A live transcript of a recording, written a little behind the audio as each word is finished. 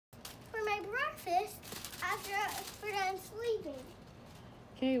breakfast after we're done sleeping.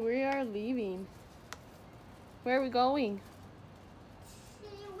 Okay, we are leaving. Where are we going?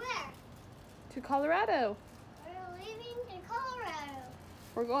 See where? To Colorado. We're leaving to Colorado.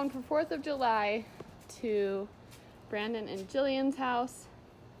 We're going for 4th of July to Brandon and Jillian's house.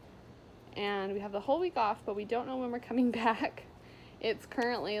 And we have the whole week off, but we don't know when we're coming back. It's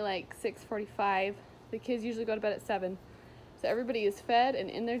currently like 6:45. The kids usually go to bed at 7. So everybody is fed and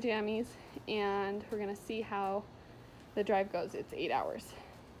in their jammies, and we're gonna see how the drive goes. It's 8 hours.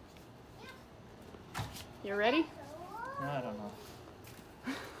 You ready? No, I don't know.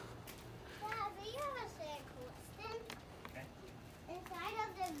 Dad, do you have a sad question? Okay. Inside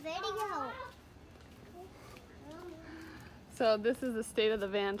of the video. So this is the state of the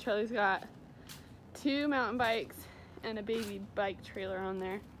van. Charlie's got 2 mountain bikes and a baby bike trailer on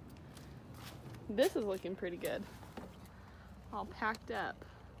there. This is looking pretty good. All packed up.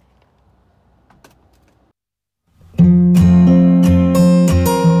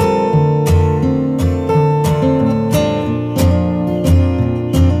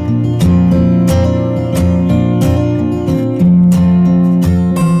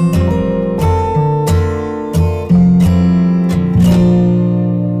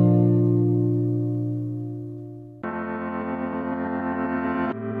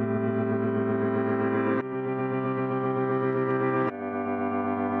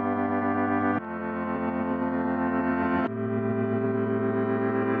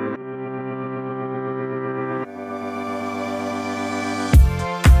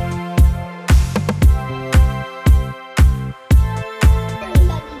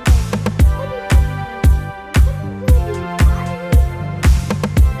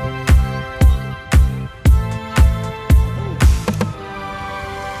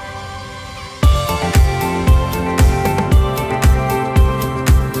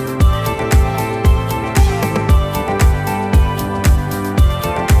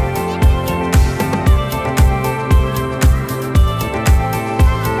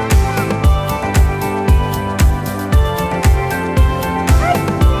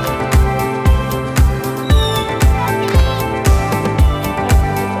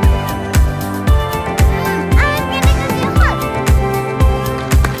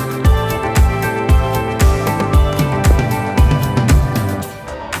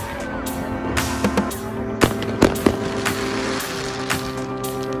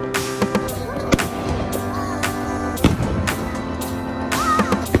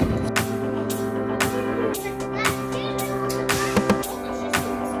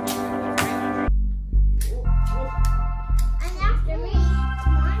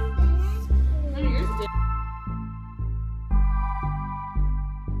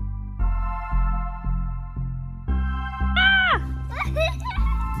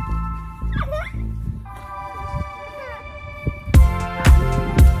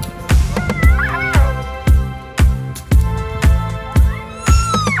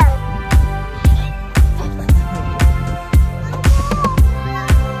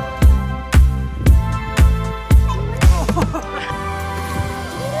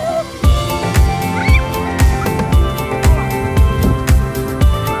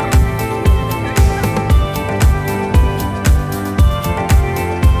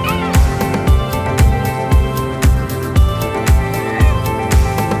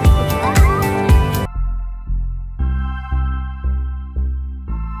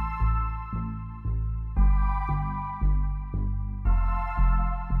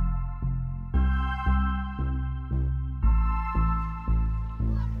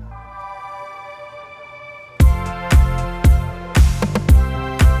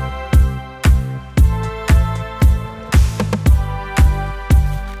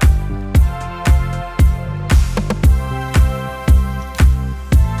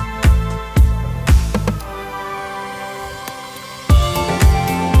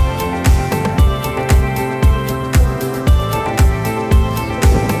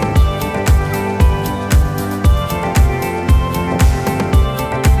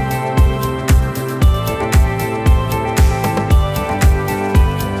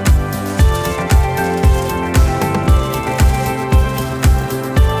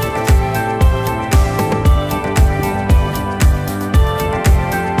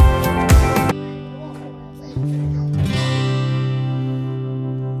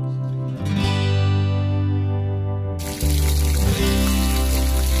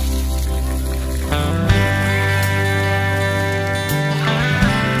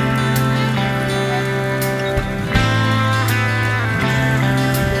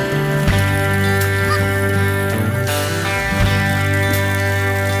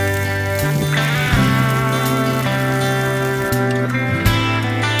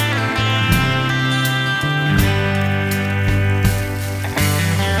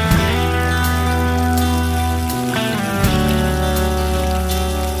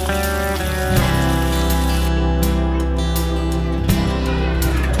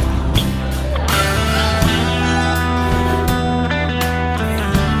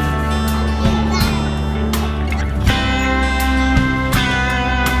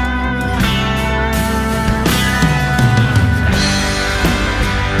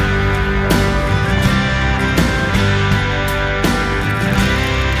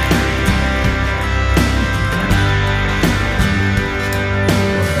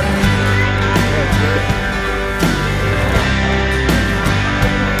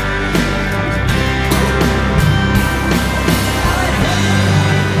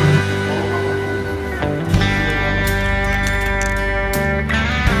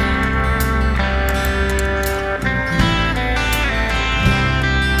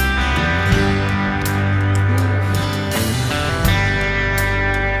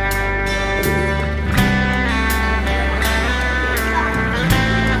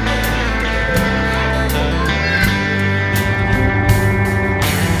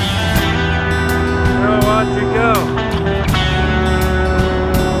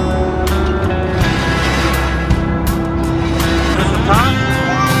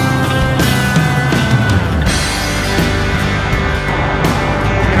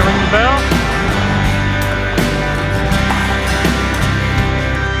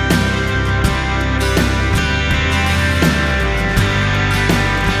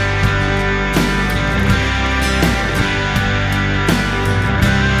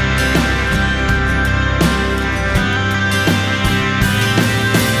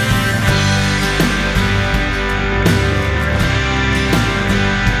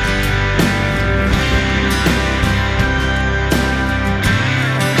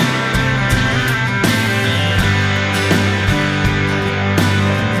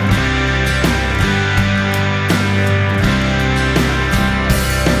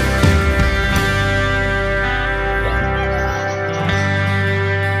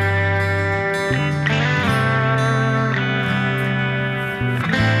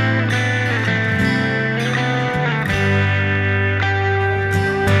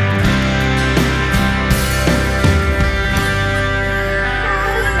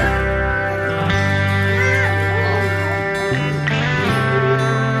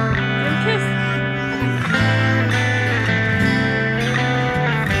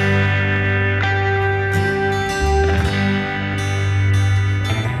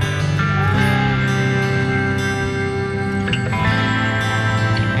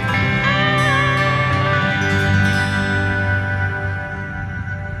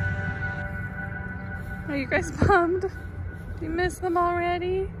 Are you guys bummed? You miss them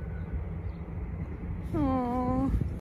already?